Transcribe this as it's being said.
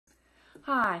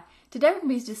Hi, today we're going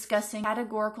to be discussing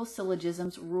categorical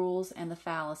syllogisms, rules, and the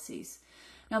fallacies.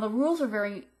 Now the rules are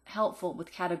very helpful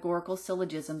with categorical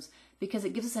syllogisms because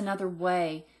it gives us another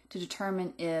way to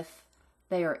determine if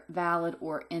they are valid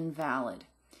or invalid.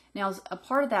 Now as a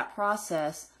part of that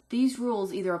process, these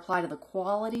rules either apply to the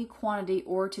quality, quantity,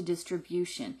 or to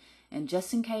distribution. And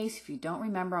just in case, if you don't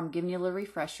remember, I'm giving you a little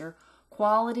refresher.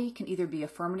 Quality can either be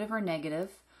affirmative or negative.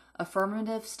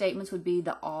 Affirmative statements would be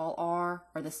the all are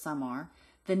or the some are.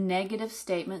 The negative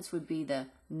statements would be the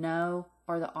no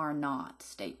or the are not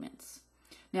statements.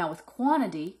 Now with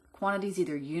quantity, quantity is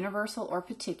either universal or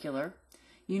particular.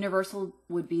 Universal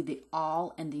would be the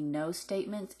all and the no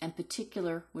statements, and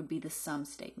particular would be the some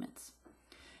statements.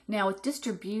 Now with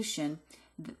distribution,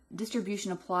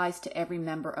 distribution applies to every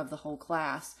member of the whole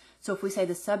class. So if we say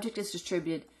the subject is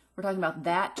distributed, we're talking about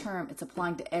that term. It's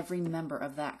applying to every member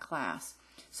of that class.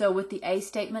 So with the A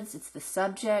statements, it's the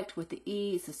subject. With the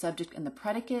E, it's the subject and the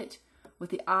predicate. With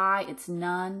the I, it's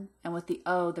none. And with the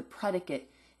O, the predicate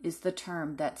is the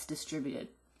term that's distributed.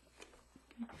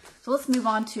 Okay. So let's move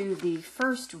on to the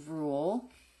first rule.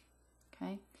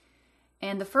 Okay.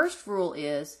 And the first rule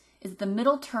is the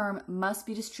middle term must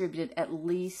be distributed at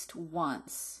least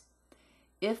once.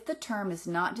 If the term is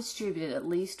not distributed at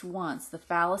least once, the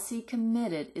fallacy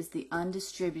committed is the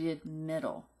undistributed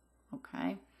middle.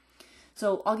 Okay.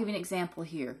 So I'll give you an example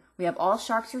here. We have all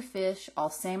sharks are fish, all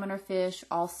salmon are fish,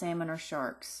 all salmon are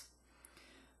sharks.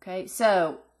 Okay,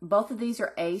 so both of these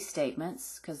are A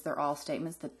statements because they're all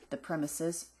statements, the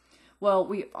premises. Well,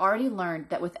 we've already learned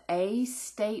that with A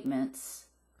statements,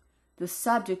 the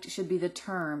subject should be the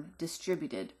term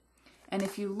distributed. And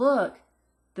if you look,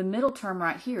 the middle term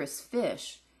right here is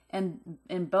fish. And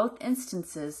in both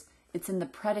instances, it's in the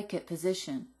predicate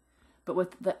position. But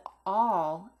with the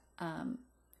all,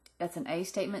 that's an A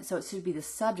statement, so it should be the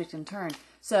subject in turn.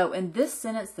 So in this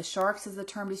sentence, the sharks is the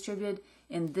term distributed.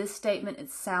 In this statement,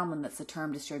 it's salmon that's the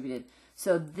term distributed.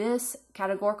 So this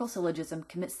categorical syllogism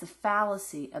commits the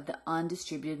fallacy of the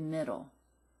undistributed middle.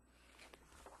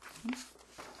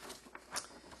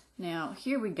 Now,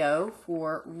 here we go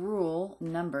for rule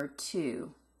number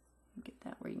 2. Get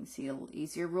that where you can see a little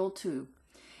easier, rule 2.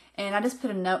 And I just put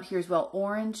a note here as well.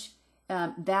 Orange,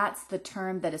 that's the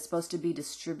term that is supposed to be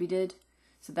distributed.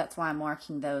 So that's why I'm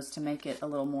marking those to make it a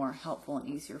little more helpful and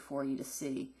easier for you to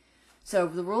see. So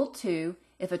the rule 2,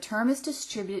 if a term is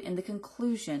distributed in the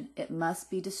conclusion, it must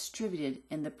be distributed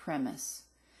in the premise.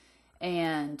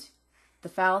 And the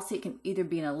fallacy can either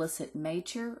be an illicit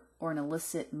major or an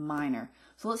illicit minor.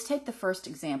 So let's take the first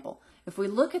example. If we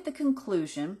look at the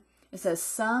conclusion, it says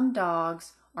some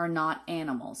dogs are not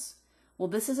animals. Well,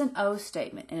 this is an O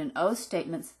statement. And in O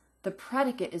statements, the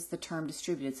predicate is the term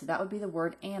distributed. So that would be the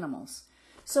word animals.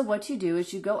 So what you do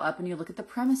is you go up and you look at the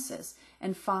premises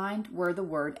and find where the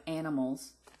word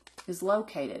animals is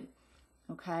located.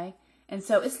 Okay? And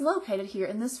so it's located here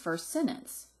in this first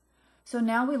sentence. So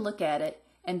now we look at it,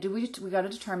 and we got to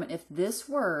determine if this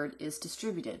word is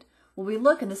distributed. Well, we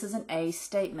look, and this is an A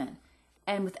statement.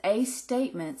 And with A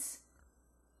statements,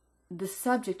 the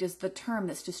subject is the term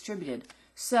that's distributed.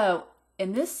 So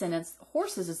in this sentence,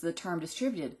 horses is the term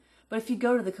distributed. But if you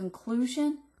go to the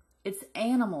conclusion, it's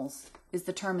animals is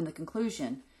the term in the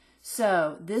conclusion.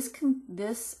 So this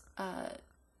commits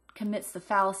the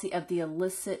fallacy of the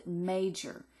illicit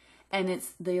major. And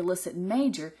it's the illicit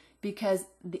major because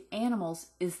the animals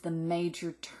is the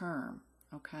major term.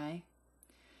 Okay?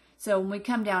 So when we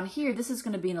come down here, this is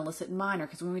going to be an illicit minor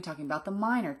because we're going to be talking about the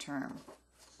minor term.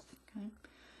 Okay?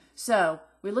 So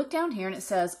we look down here and it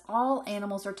says all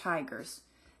animals are tigers.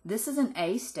 This is an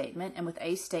A statement, and with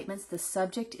A statements, the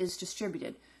subject is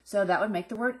distributed. So that would make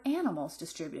the word animals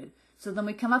distributed. So then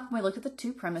we come up and we look at the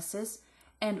two premises,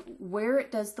 and where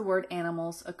does the word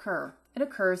animals occur? It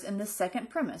occurs in the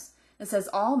second premise. It says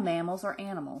all mammals are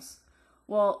animals.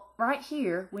 Well, right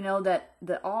here, we know that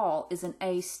the all is an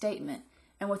A statement.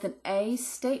 And with an A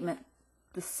statement,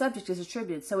 the subject is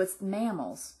distributed. So it's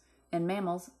mammals. And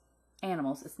mammals,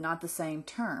 animals, it's not the same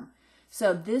term.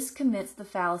 So this commits the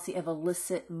fallacy of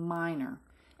illicit minor.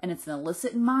 And it's an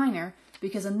illicit minor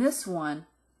because in this one,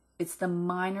 it's the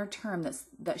minor term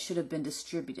that should have been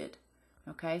distributed.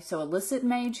 Okay, so illicit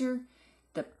major,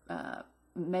 the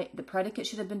predicate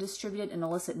should have been distributed. And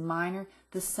illicit minor,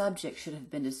 the subject should have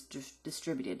been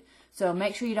distributed. So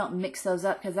make sure you don't mix those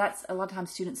up because that's a lot of times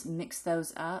students mix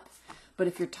those up. But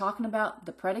if you're talking about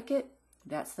the predicate,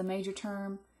 that's the major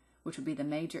term, which would be the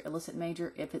major, illicit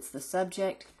major. If it's the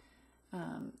subject,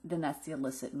 then that's the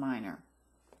illicit minor.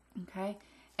 Okay,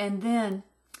 and then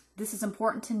this is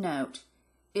important to note.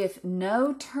 If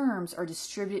no terms are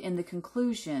distributed in the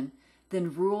conclusion,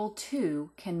 then Rule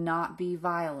 2 cannot be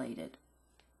violated.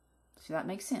 So that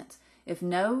makes sense. If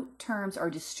no terms are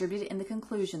distributed in the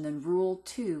conclusion, then Rule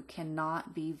 2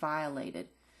 cannot be violated.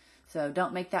 So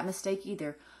don't make that mistake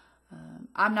either.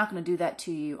 I'm not going to do that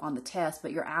to you on the test,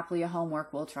 but your Aplia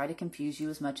homework will try to confuse you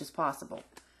as much as possible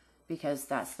because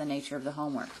that's the nature of the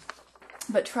homework.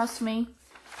 But trust me,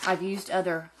 I've used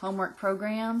other homework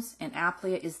programs, and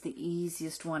Aplia is the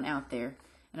easiest one out there.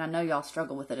 And I know y'all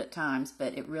struggle with it at times,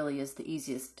 but it really is the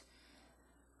easiest.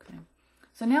 Okay.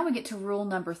 So now we get to rule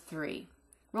number 3.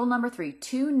 Rule number 3,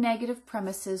 2 negative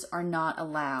premises are not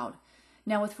allowed.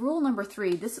 Now with rule number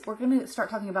 3, we're going to start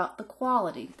talking about the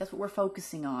quality. That's what we're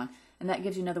focusing on, and that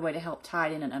gives you another way to help tie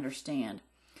it in and understand.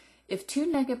 If 2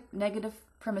 negative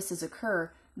premises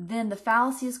occur, then the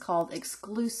fallacy is called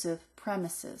exclusive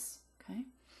premises. Okay?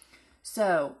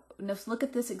 So let's look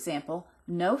at this example.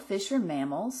 No fish are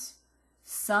mammals.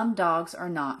 Some dogs are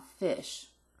not fish.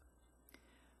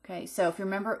 Okay, so if you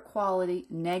remember quality,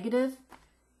 negative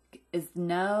is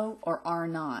no or are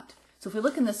not. So if we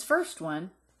look in this first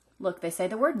one, look, they say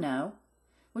the word no,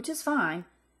 which is fine,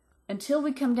 until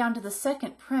we come down to the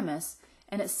second premise,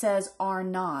 and it says are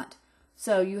not.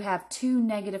 So you have 2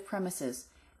 negative premises,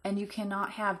 and you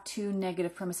cannot have 2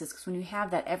 negative premises, because when you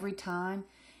have that every time,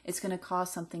 it's going to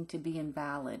cause something to be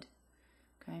invalid.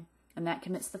 Okay, and that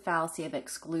commits the fallacy of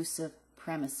exclusive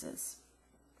premises.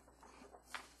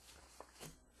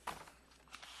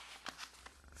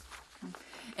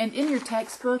 And in your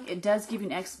textbook, it does give you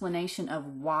an explanation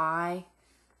of why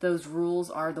those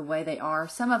rules are the way they are.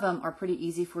 Some of them are pretty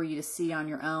easy for you to see on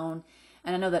your own,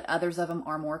 and I know that others of them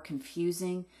are more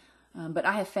confusing. But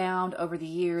I have found over the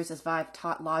years, as I've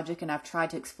taught logic and I've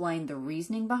tried to explain the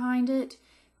reasoning behind it,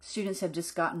 students have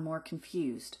just gotten more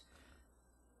confused,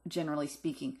 generally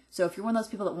speaking. So if you're one of those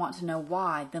people that want to know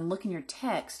why, then look in your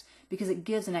text because it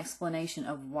gives an explanation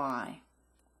of why.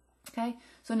 Okay,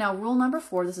 so now rule number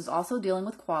 4, this is also dealing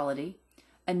with quality.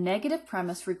 A negative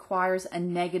premise requires a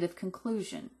negative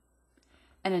conclusion,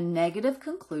 and a negative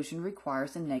conclusion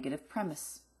requires a negative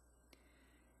premise.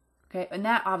 Okay, and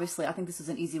that obviously, I think this is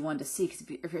an easy one to see, because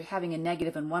if you're having a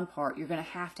negative in one part, you're going to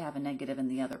have a negative in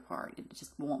the other part. It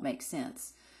just won't make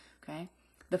sense. Okay,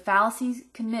 the fallacy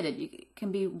committed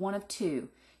can be one of 2.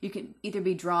 You can either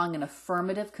be drawing an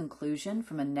affirmative conclusion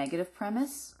from a negative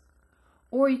premise,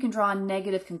 or you can draw a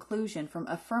negative conclusion from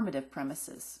affirmative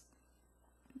premises.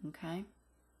 Okay,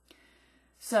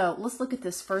 so let's look at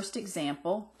this first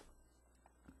example.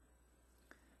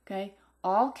 Okay,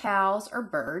 all cows are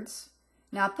birds.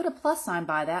 Now I put a plus sign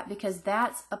by that because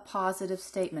that's a positive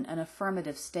statement, an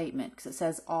affirmative statement, because it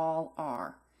says all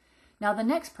are. Now the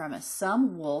next premise,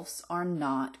 some wolves are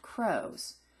not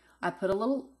crows. I put a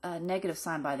little negative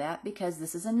sign by that because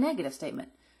this is a negative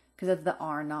statement because of the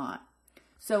are not.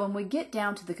 So when we get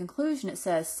down to the conclusion, it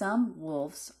says some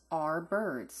wolves are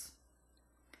birds.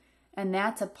 And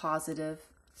that's a positive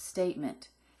statement.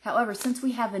 However, since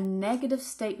we have a negative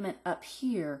statement up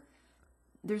here,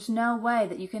 there's no way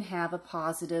that you can have a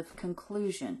positive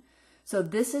conclusion. So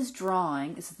this is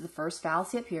the first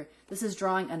fallacy up here, this is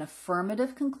drawing an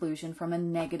affirmative conclusion from a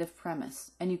negative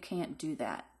premise. And you can't do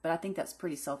that. But I think that's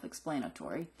pretty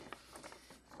self-explanatory.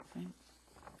 Okay.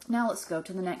 Now let's go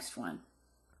to the next one.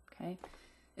 Okay.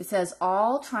 It says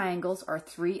all triangles are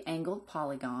 3-angled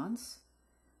polygons.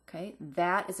 Okay,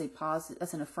 that is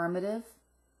that's an affirmative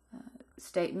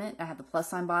statement. I have the plus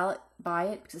sign by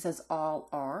it because it says all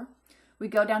are. We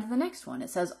go down to the next one.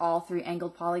 It says all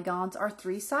 3-angled polygons are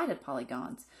 3-sided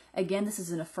polygons. Again, this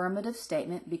is an affirmative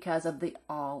statement because of the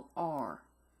all are.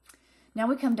 Now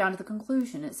we come down to the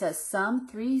conclusion. It says some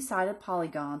 3-sided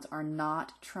polygons are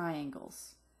not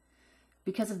triangles.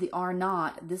 Because of the are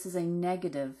not, this is a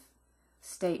negative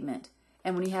statement.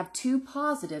 And when you have 2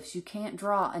 positives, you can't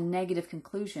draw a negative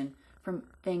conclusion from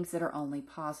things that are only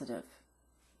positive.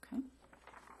 Okay.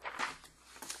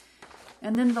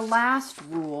 And then the last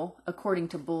rule, according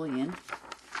to Boolean, and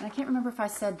I can't remember if I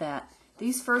said that.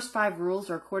 These first 5 rules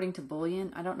are according to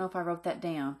Boolean. I don't know if I wrote that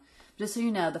down. Just so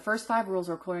you know, the first 5 rules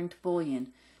are according to Boolean.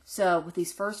 So with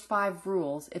these first 5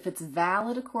 rules, if it's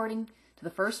valid according to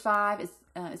the first 5,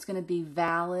 it's going to be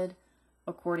valid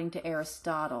according to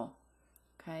Aristotle.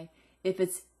 Okay. If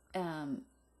it's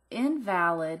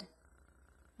invalid,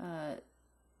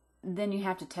 then you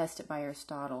have to test it by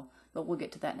Aristotle, but we'll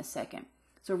get to that in a second.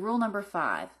 So rule number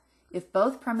 5, if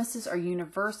both premises are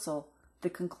universal, the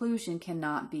conclusion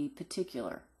cannot be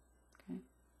particular. Okay?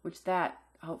 Which that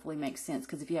hopefully makes sense,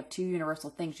 because if you have 2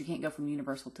 universal things, you can't go from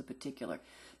universal to particular.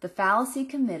 The fallacy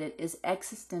committed is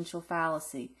existential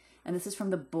fallacy, and this is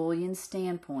from the Boolean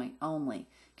standpoint only,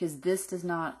 because this does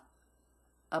not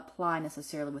apply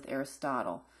necessarily with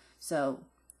Aristotle. So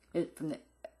from the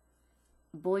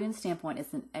Boolean standpoint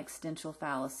is an existential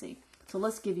fallacy. So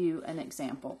let's give you an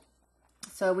example.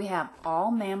 So we have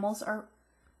all mammals are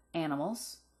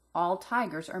animals, all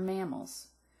tigers are mammals.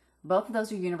 Both of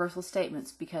those are universal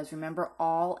statements because remember,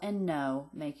 all and no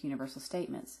make universal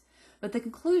statements. But the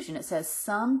conclusion, it says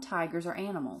some tigers are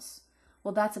animals.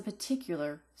 Well, that's a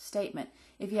particular statement.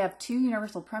 If you have two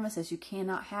universal premises, you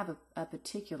cannot have a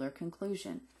particular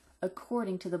conclusion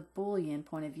according to the Boolean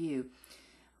point of view.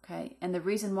 Okay, and the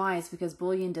reason why is because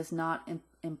Boolean does not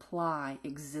imply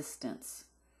existence.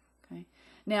 Okay,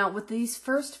 now with these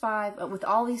first five, with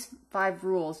all these 5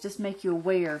 rules, just make you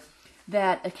aware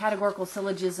that a categorical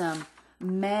syllogism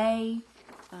may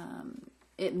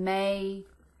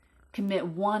commit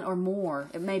one or more.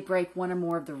 It may break one or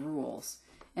more of the rules,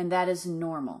 and that is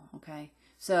normal. Okay,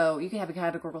 so you can have a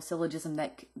categorical syllogism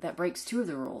that breaks 2 of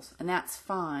the rules, and that's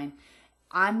fine.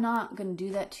 I'm not going to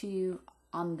do that to you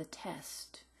on the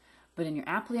test. But in your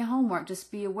Applia homework,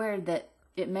 just be aware that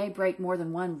it may break more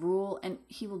than one rule, and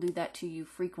he will do that to you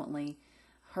frequently,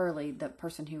 Hurley, the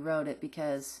person who wrote it,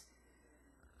 because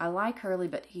I like Hurley,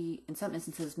 but he, in some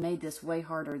instances, made this way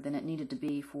harder than it needed to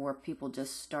be for people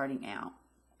just starting out.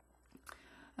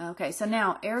 Okay, so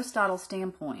now, Aristotle's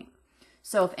standpoint.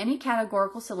 So if any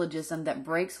categorical syllogism that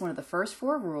breaks one of the first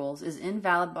 4 rules is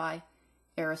invalid by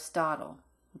Aristotle,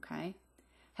 okay?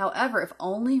 However, if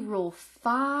only Rule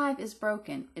 5 is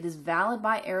broken, it is valid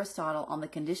by Aristotle on the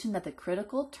condition that the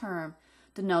critical term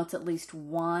denotes at least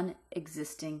one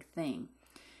existing thing.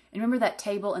 And remember that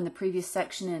table in the previous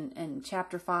section in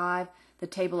Chapter 5, the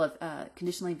table of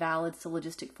conditionally valid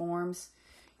syllogistic forms?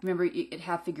 Remember, it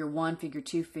had figure 1, figure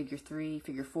 2, figure 3,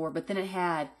 figure 4, but then it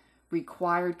had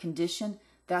required condition.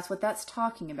 That's what that's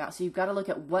talking about. So you've got to look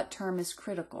at what term is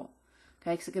critical.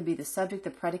 Okay, because it could be the subject, the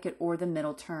predicate, or the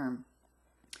middle term.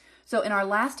 So in our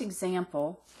last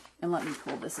example, and let me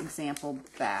pull this example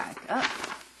back up.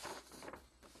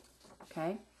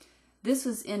 Okay, this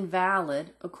was invalid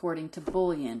according to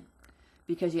Boolean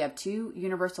because you have 2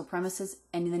 universal premises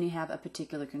and then you have a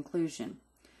particular conclusion.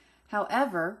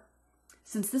 However,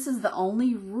 since this is the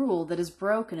only rule that is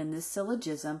broken in this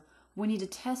syllogism, we need to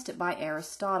test it by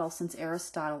Aristotle, since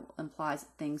Aristotle implies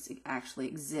that things actually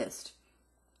exist.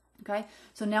 Okay,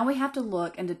 so now we have to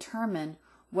look and determine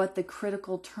what the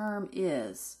critical term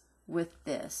is with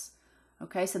this.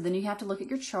 Okay, so then you have to look at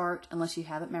your chart, unless you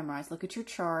have it memorized. Look at your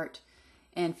chart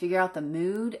and figure out the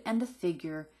mood and the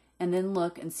figure, and then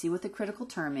look and see what the critical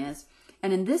term is.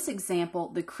 And in this example,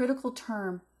 the critical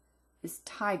term is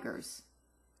tigers.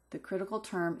 The critical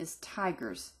term is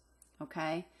tigers.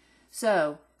 Okay,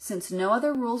 so since no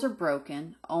other rules are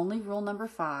broken, only rule number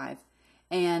 5,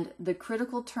 and the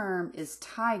critical term is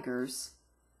tigers,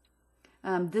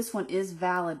 this one is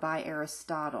valid by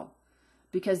Aristotle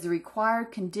because the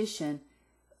required condition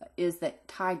is that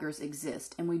tigers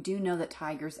exist, and we do know that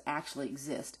tigers actually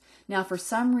exist. Now, for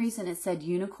some reason it said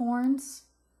unicorns,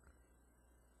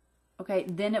 okay,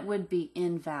 then it would be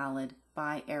invalid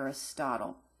by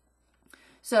Aristotle.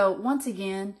 So once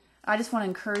again, I just want to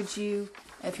encourage you,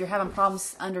 if you're having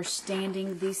problems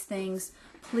understanding these things,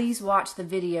 please watch the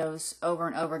videos over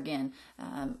and over again.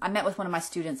 I met with one of my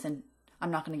students, and I'm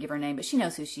not going to give her name, but she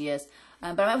knows who she is.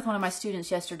 But I met with one of my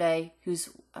students yesterday who's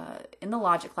in the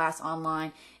logic class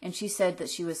online, and she said that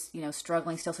she was,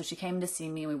 struggling still. So she came to see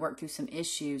me, and we worked through some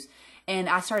issues. And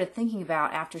I started thinking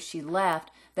about, after she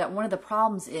left, that one of the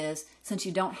problems is, since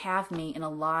you don't have me in a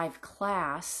live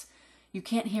class, you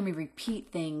can't hear me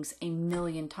repeat things a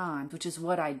million times, which is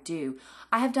what I do.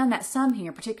 I have done that some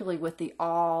here, particularly with the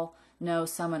all, no,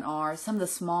 some, and are. Some of the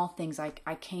small things I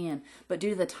can, but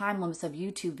due to the time limits of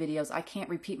YouTube videos, I can't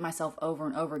repeat myself over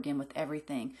and over again with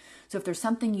everything. So if there's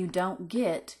something you don't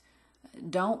get,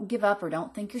 don't give up or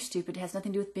don't think you're stupid. It has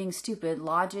nothing to do with being stupid.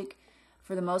 Logic,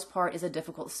 for the most part, is a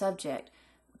difficult subject.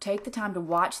 Take the time to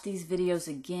watch these videos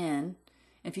again.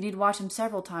 If you need to watch them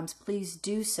several times, please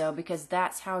do so, because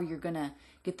that's how you're going to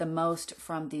get the most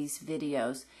from these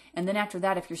videos. And then after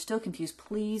that, if you're still confused,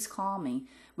 please call me.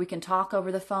 We can talk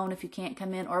over the phone if you can't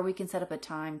come in, or we can set up a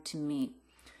time to meet.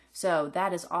 So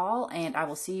that is all, and I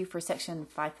will see you for section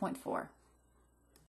 5.4.